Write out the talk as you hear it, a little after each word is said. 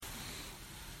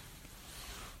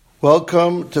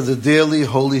Welcome to the Daily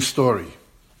Holy Story.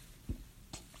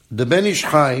 The Ben Ish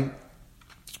Chai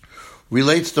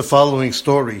relates the following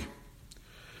story.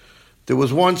 There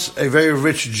was once a very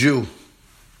rich Jew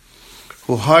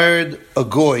who hired a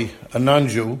goy, a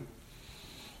non-Jew,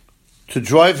 to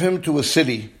drive him to a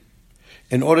city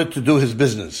in order to do his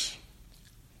business.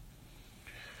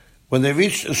 When they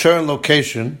reached a certain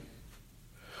location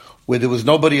where there was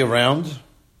nobody around,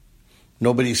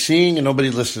 nobody seeing and nobody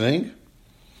listening,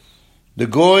 the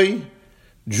goy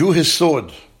drew his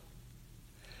sword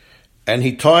and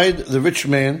he tied the rich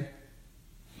man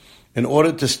in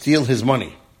order to steal his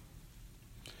money.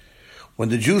 When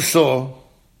the Jew saw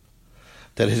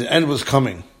that his end was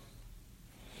coming,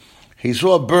 he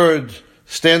saw a bird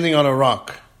standing on a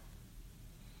rock,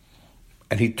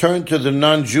 and he turned to the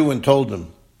non-Jew and told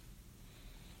him,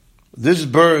 "This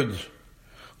bird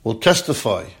will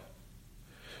testify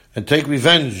and take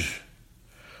revenge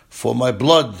for my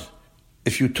blood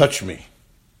if you touch me."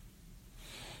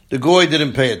 The goy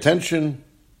didn't pay attention.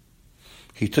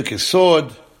 He took his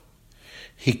sword,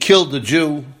 he killed the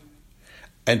Jew,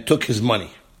 and took his money.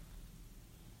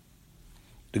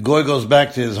 The goy goes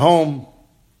back to his home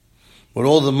with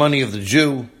all the money of the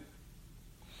Jew,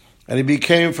 and he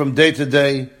became from day to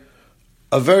day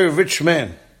a very rich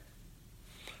man,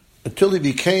 until he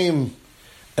became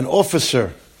an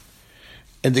officer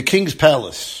in the king's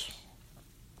palace.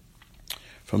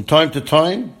 From time to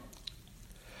time,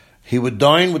 he would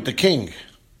dine with the king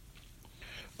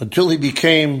until he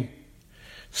became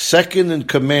second in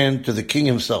command to the king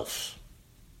himself.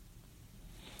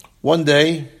 One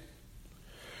day,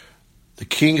 the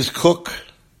king's cook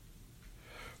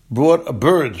brought a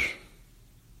bird,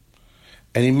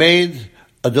 and he made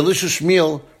a delicious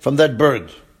meal from that bird,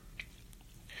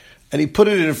 and he put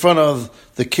it in front of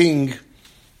the king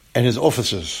and his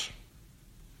officers.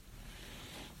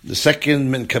 The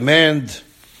second in command,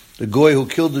 the goy who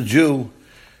killed the Jew,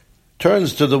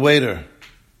 turns to the waiter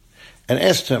and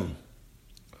asks him,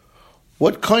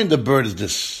 "What kind of bird is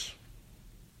this?"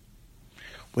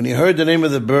 When he heard the name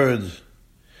of the bird,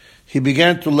 he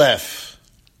began to laugh,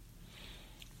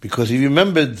 because he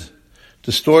remembered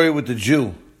the story with the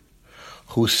Jew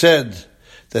who said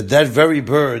that that very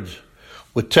bird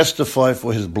would testify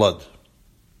for his blood.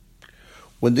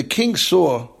 When the king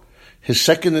saw his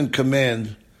second in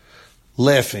command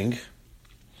laughing,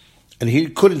 and he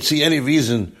couldn't see any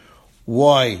reason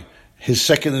why his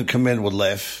second in command would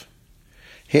laugh,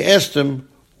 he asked him,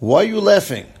 "Why are you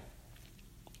laughing?"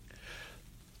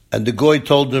 And the goy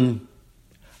told him,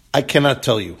 "I cannot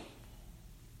tell you."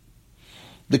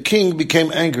 The king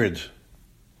became angered,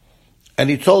 and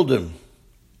he told him,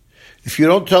 "If you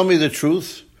don't tell me the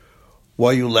truth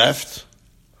why you laughed,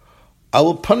 I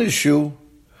will punish you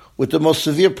with the most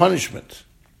severe punishment."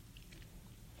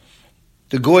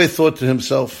 The goy thought to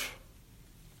himself,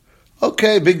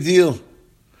 "Okay, big deal,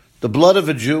 the blood of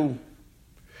a Jew."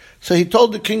 So he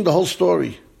told the king the whole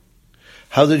story,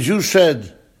 how the Jew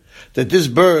said that this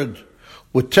bird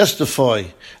would testify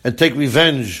and take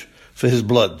revenge for his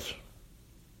blood.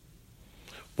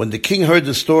 When the king heard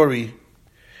the story,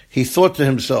 he thought to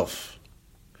himself,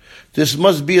 "This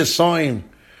must be a sign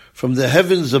from the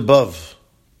heavens above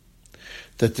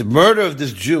that the murder of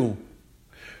this Jew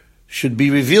should be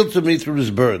revealed to me through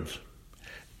this bird,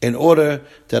 in order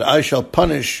that I shall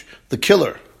punish the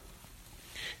killer."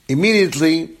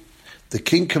 Immediately, the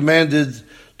king commanded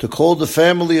to call the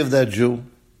family of that Jew,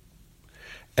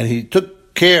 and he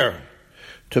took care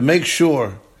to make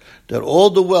sure that all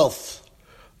the wealth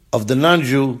of the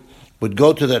non-Jew would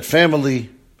go to that family,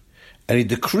 and he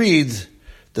decreed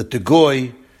that the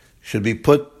goy should be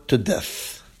put to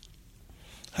death.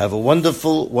 Have a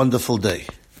wonderful, wonderful day.